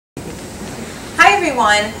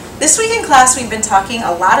everyone. This week in class we've been talking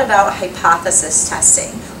a lot about hypothesis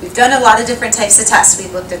testing. We've done a lot of different types of tests.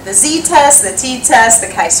 We've looked at the z-test, the t-test,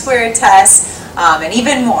 the chi-squared test, and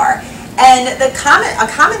even more. And a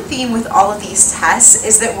common theme with all of these tests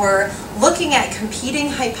is that we're looking at competing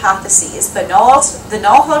hypotheses, the null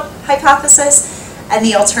hypothesis and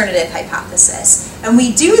the alternative hypothesis. And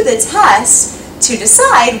we do the test to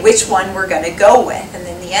decide which one we're going to go with. And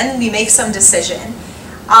in the end we make some decision.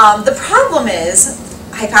 The problem is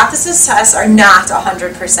hypothesis tests are not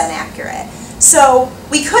 100% accurate. So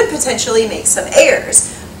we could potentially make some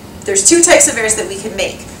errors. There's two types of errors that we can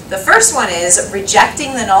make. The first one is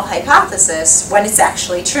rejecting the null hypothesis when it's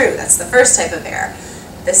actually true. That's the first type of error.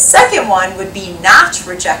 The second one would be not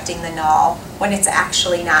rejecting the null when it's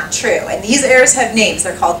actually not true. And these errors have names.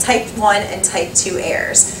 They're called type 1 and type 2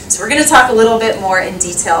 errors. So we're going to talk a little bit more in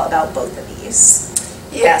detail about both of these.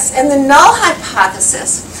 Yes, and the null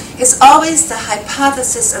hypothesis is always the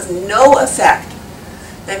hypothesis of no effect.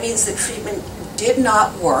 That means the treatment did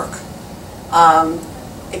not work.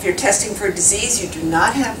 If you're testing for a disease, you do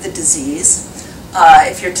not have the disease.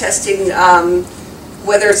 If you're testing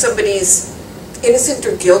whether somebody's innocent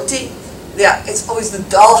or guilty, yeah, it's always the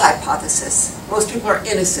dull hypothesis. Most people are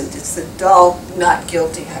innocent. It's the dull, not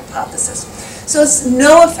guilty hypothesis. So it's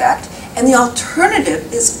no effect, and the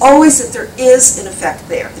alternative is always that there is an effect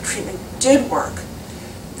there. The treatment did work.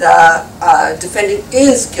 The defendant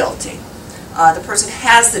is guilty. The person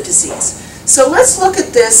has the disease. So let's look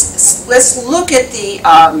at this. Let's look at the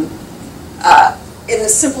in the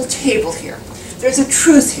simple table here. There's a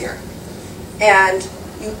truth here, and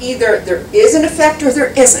either there is an effect or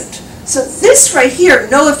there isn't. So this right here,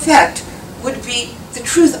 no effect, would be the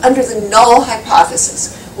truth under the null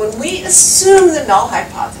hypothesis. When we assume the null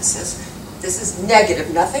hypothesis, this is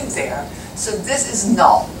negative, nothing there. So this is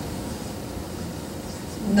null.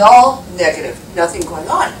 Null, negative, nothing going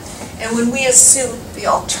on. And when we assume the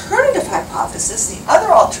alternative hypothesis, the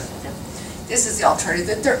other alternative, this is the alternative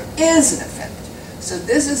that there is an effect. So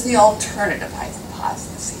this is the alternative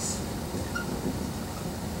hypothesis.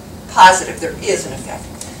 Positive, there is an effect.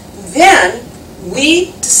 Then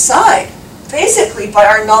we decide, basically by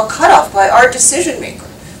our null cutoff, by our decision maker.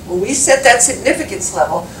 When we set that significance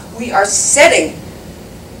level, we are setting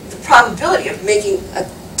the probability of making a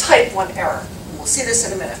type 1 error. We'll see this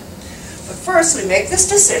in a minute. But first, we make this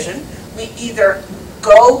decision. We either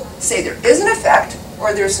say there is an effect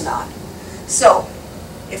or there's not. So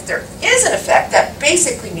if there is an effect, that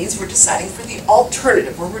basically means we're deciding for the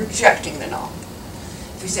alternative. We're rejecting the null.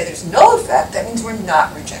 If we say there's no effect, that means we're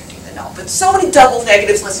not rejecting the null. But so many double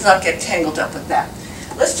negatives, let's not get tangled up with that.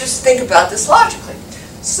 Let's just think about this logically.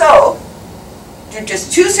 So there are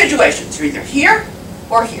just two situations. You're either here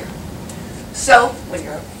or here. So when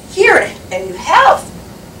you're here and you have,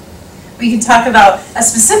 we can talk about a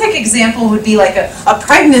specific example would be like a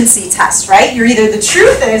pregnancy test, right? The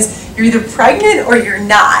truth is you're either pregnant or you're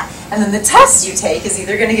not. And then the test you take is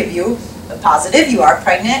either going to give you a positive, you are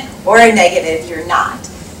pregnant, or a negative, you're not.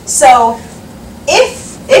 So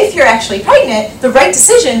if you're actually pregnant, the right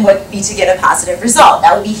decision would be to get a positive result.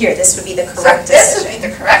 That would be here. This would be the correct decision. This would be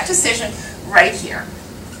the correct decision right here.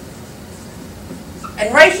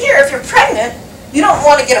 And right here, if you're pregnant, you don't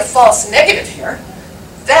want to get a false negative here.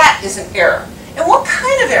 That is an error. And what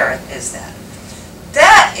kind of error is that?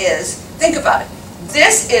 That is, think about it.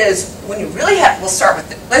 This is when you really have, we'll start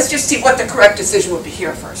with it. Let's just see what the correct decision would be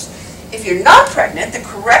here first. If you're not pregnant, the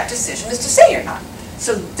correct decision is to say you're not.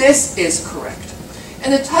 So this is correct.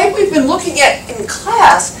 And the type we've been looking at in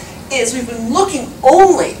class is we've been looking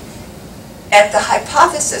only at the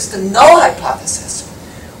hypothesis, the null hypothesis.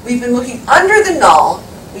 We've been looking under the null.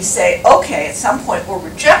 We say, okay, at some point we'll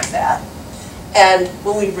reject that. And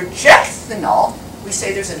when we reject the null, we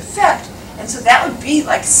say there's an effect. And so that would be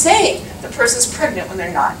like saying the person's pregnant when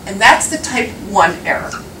they're not. And that's the type 1 error.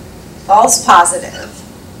 False positive.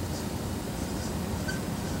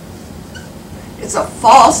 It's a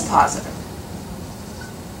false positive.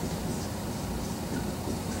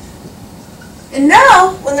 And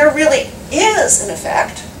now, when there really is an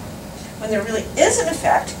effect,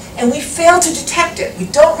 and we fail to detect it, we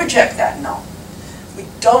don't reject that null, we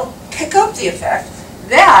don't pick up the effect,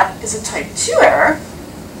 that is a type 2 error,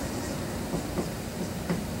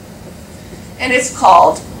 and it's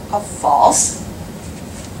called a false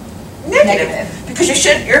negative. Because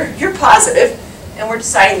you're positive, and we're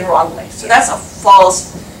deciding the wrong way. So that's a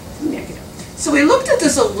false negative. So we looked at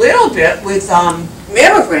this a little bit with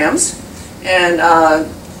mammograms, and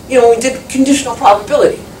when we did conditional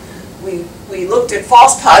probability, we looked at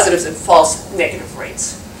false positives and false negative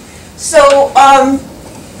rates. So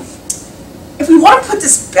if we want to put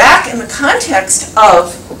this back in the context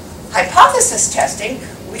of hypothesis testing,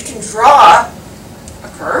 we can draw a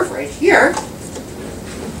curve right here.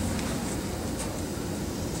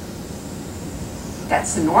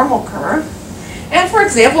 That's the normal curve. And for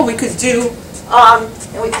example, we could do,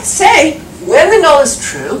 and we could say, when the null is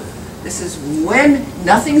true, this is when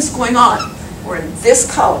nothing's going on. We're in this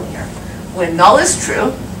column here. When null is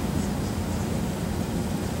true,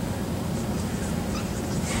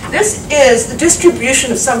 this is the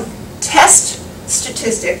distribution of some test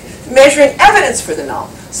statistic measuring evidence for the null.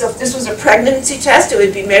 So if this was a pregnancy test, it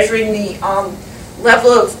would be measuring the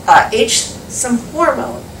level of some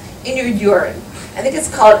hormone in your urine. I think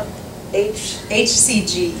it's called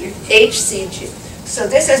HCG. HCG. So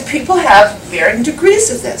this is, people have varying degrees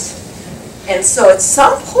of this. And so at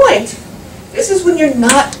some point, this is when you're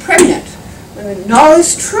not pregnant, when the null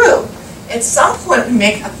is true. At some point, we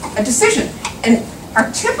make a decision. And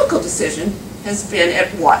our typical decision has been at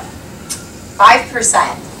what?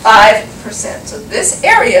 5%. 5%. So this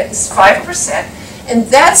area is 5%, and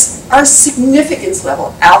that's our significance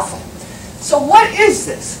level, alpha. So what is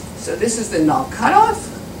this? So this is the null cutoff.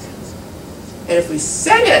 And if we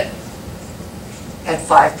set it at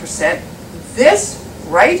 5%, this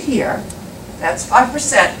right here, that's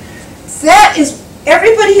 5%. That is,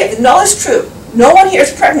 everybody here, the null is true. No one here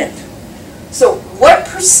is pregnant. So what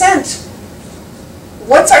percent,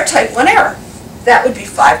 what's our type 1 error? That would be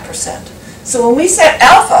 5%. So when we set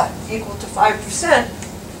alpha equal to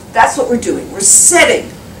 5%, that's what we're doing. We're setting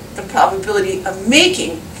the probability of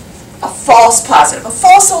making a false positive, a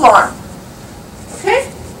false alarm.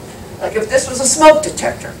 Okay? Like if this was a smoke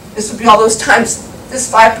detector, this would be all those times,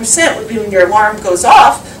 this 5% would be when your alarm goes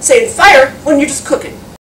off, saying fire, when you're just cooking.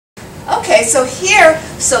 Okay, so here,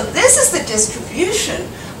 so this is the distribution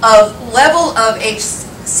of level of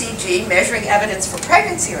HCG, measuring evidence for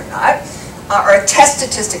pregnancy or not, or a test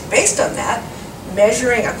statistic based on that,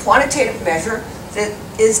 measuring a quantitative measure that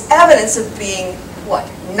is evidence of being, what,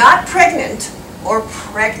 not pregnant or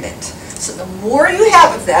pregnant. So the more you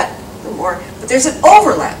have of that, the more, but there's an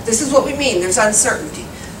overlap. This is what we mean, there's uncertainty.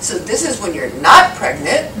 So this is when you're not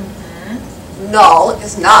pregnant, null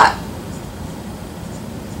is not.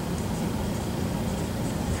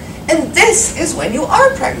 And this is when you are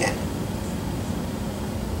pregnant.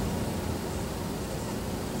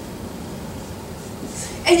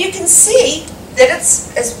 And you can see that it's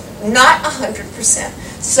not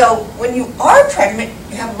 100%. So when you are pregnant,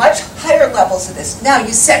 you have much higher levels of this. Now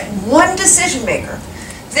you set one decision maker.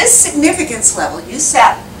 This significance level you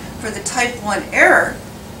set for the type 1 error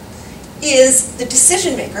is the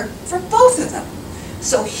decision maker for both of them.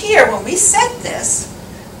 So here, when we set this,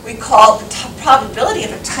 we call the probability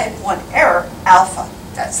of a type 1 error alpha.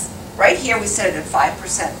 That's right here, we set it at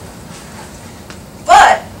 5%.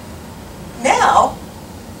 But now,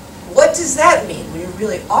 what does that mean? When you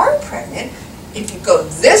really are pregnant, if you go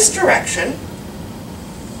this direction,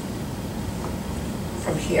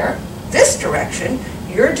 from here, this direction,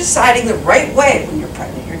 you're deciding the right way when you're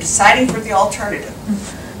pregnant. You're deciding for the alternative.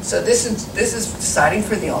 So this is deciding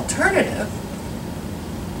for the alternative,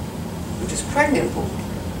 which is pregnant.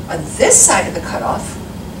 On this side of the cutoff,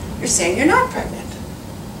 you're saying you're not pregnant.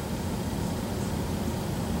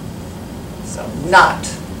 So not.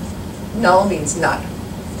 Null means not.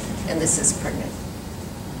 And this is pregnant.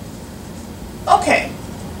 Okay.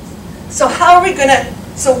 So how are we going to,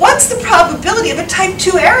 so what's the probability of a type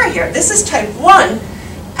 2 error here? This is type 1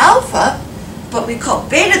 alpha, but we call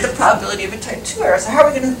beta the probability of a type 2 error. So how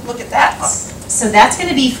are we going to look at that? So that's going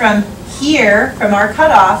to be from here, from our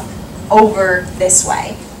cutoff, over this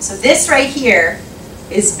way. So this right here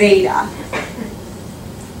is beta,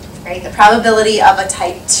 right? The probability of a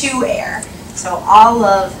type 2 error. So all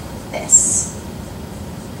of this.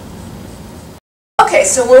 Okay,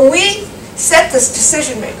 so when we set this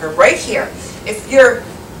decision maker right here, if you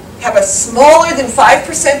have a smaller than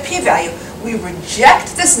 5% p-value, we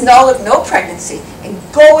reject this null of no pregnancy and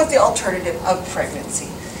go with the alternative of pregnancy.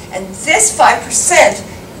 And this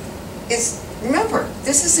 5% is, remember,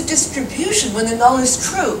 this is a distribution when the null is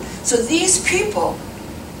true. So these people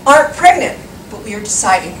aren't pregnant, but we are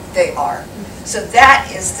deciding they are. So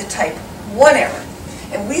that is the type 1 error.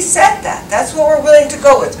 And we set that. That's what we're willing to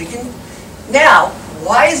go with. We can. Now,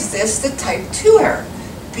 why is this the type 2 error?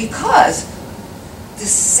 Because the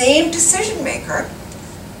same decision maker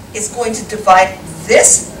is going to divide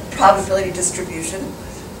this probability distribution,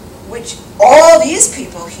 which all these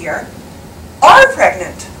people here are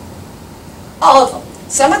pregnant. All of them.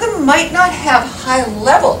 Some of them might not have high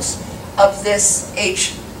levels of this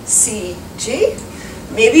HCG,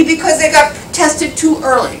 maybe because they got tested too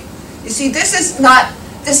early. You see, this is not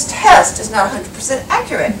this test is not 100%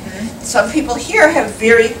 accurate. Some people here have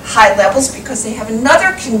very high levels because they have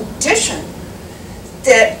another condition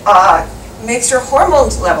that makes their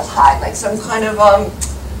hormones level high, like some kind of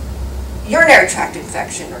urinary tract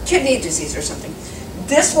infection or kidney disease or something.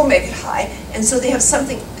 This will make it high, and so they have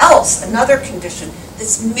something else, another condition,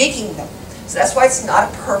 that's making them. So that's why it's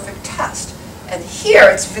not a perfect test. And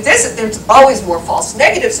here, there's always more false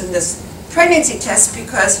negatives in this pregnancy test,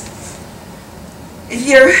 because if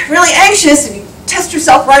you're really anxious and you test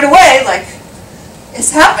yourself right away, like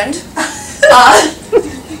it's happened,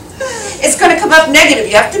 it's going to come up negative.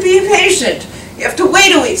 You have to be patient. You have to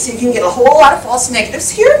wait a week, so you can get a whole lot of false negatives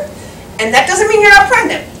here, and that doesn't mean you're not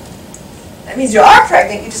pregnant. That means you are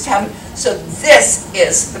pregnant, you just haven't. So this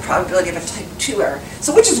is the probability of a type 2 error.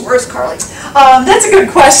 So which is worse, Carly? That's a good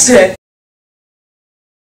question.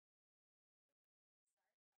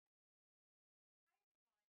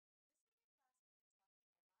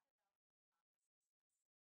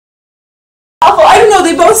 Awful. I don't know,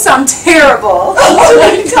 they both sound terrible. Oh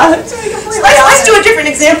my God. So let's do a different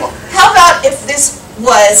example. How about if this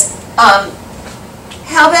was,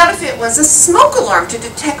 how about if it was a smoke alarm to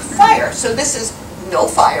detect fire? So this is no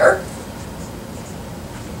fire.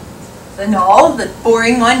 The null, the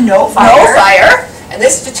boring one, no fire. No fire. And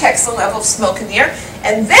this detects the level of smoke in the air.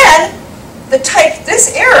 And then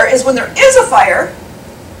this error is when there is a fire,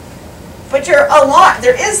 but your alarm,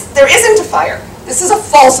 there isn't a fire. This is a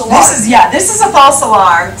false alarm. This is a false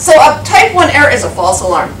alarm. So a type 1 error is a false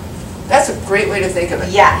alarm. That's a great way to think of it.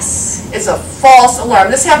 Yes. It's a false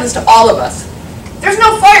alarm. This happens to all of us. There's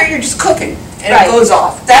no fire, you're just cooking, and Right. it goes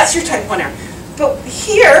off. That's your type 1 error. But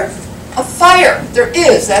here, a fire, there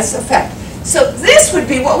is, that's the fact. So this would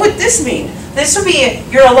be, what would this mean? This would be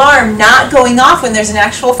your alarm not going off when there's an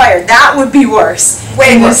actual fire. That would be worse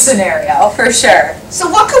Way in worse. this scenario, for sure. So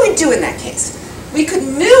what could we do in that case? We could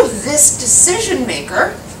move this decision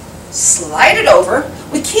maker, slide it over.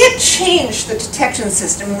 We can't change the detection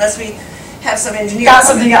system unless we have some engineer. Got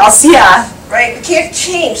something else, yeah. Right? We can't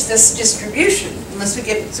change this distribution unless we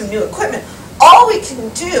get some new equipment. All we can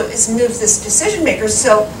do is move this decision maker,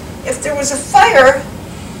 so if there was a fire,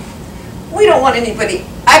 we don't want anybody,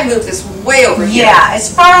 I'd move this way over here. Yeah,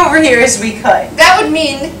 as far over here as we could. That would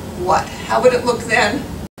mean what? How would it look then?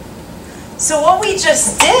 So what we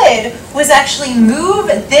just did was actually move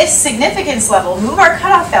this significance level, move our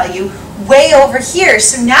cutoff value way over here.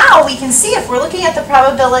 So now we can see if we're looking at the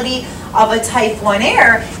probability of a type 1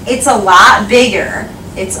 error, it's a lot bigger.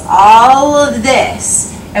 It's all of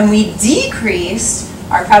this. And we decreased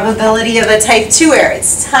our probability of a type 2 error.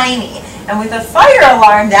 It's tiny. And with a fire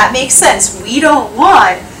alarm, that makes sense. We don't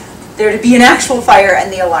want there to be an actual fire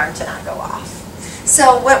and the alarm to not go off.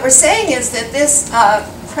 So what we're saying is that this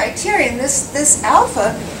criterion, this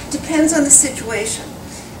alpha, depends on the situation.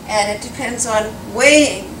 And it depends on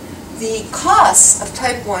weighing the costs of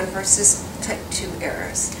type 1 versus type 2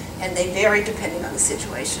 errors. And they vary depending on the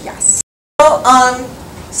situation. Yes.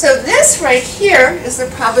 So this right here is the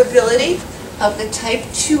probability of the type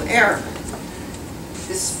 2 error.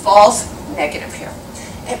 This false negative here.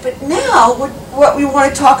 But now what we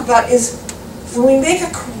want to talk about is when we make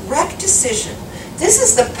a correct decision. This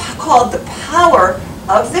is called the power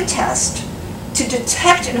of the test to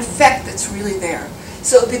detect an effect that's really there.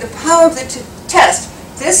 So it would be the power of the test.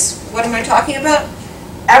 This, what am I talking about?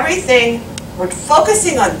 Everything, we're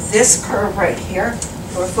focusing on this curve right here.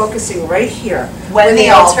 We're focusing right here. When the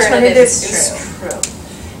alternative is true.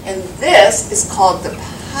 And this is called the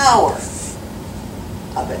power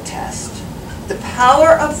of a test. The power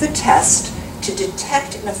of the test to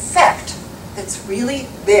detect an effect that's really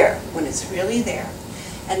there, when it's really there.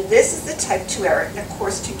 And this is the type 2 error. And of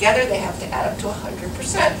course, together they have to add up to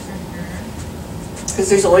 100%. Because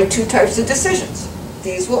there's only two types of decisions.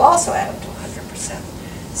 These will also add up to 100%.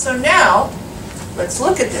 So now, let's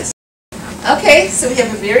look at this. Okay, so we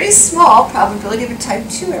have a very small probability of a type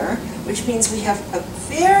 2 error, which means we have a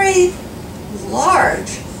very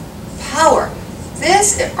large power.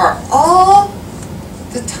 This are all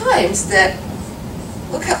the times that,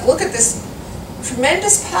 look at this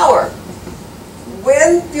tremendous power.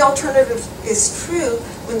 When the alternative is true,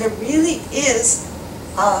 when there really is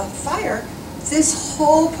a fire, this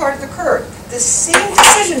whole part of the curve, this same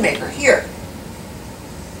decision maker here,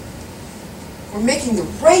 we're making the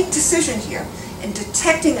right decision here and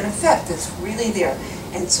detecting an effect that's really there.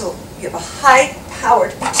 And so you have a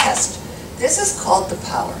high-powered test. This is called the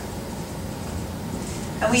power.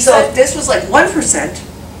 And so if this was like 1%,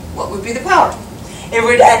 what would be the power? It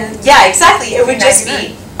would, and yeah, exactly. It would just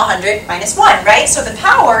be 100 minus 1, right? So the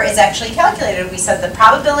power is actually calculated. We said the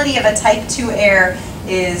probability of a type 2 error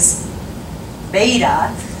is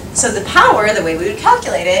beta. So the power, the way we would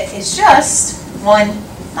calculate it, is just 1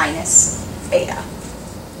 minus beta,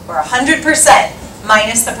 or 100%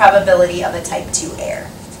 minus the probability of a type 2 error.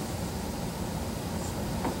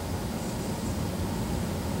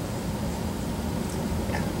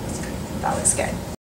 Yeah, that was good.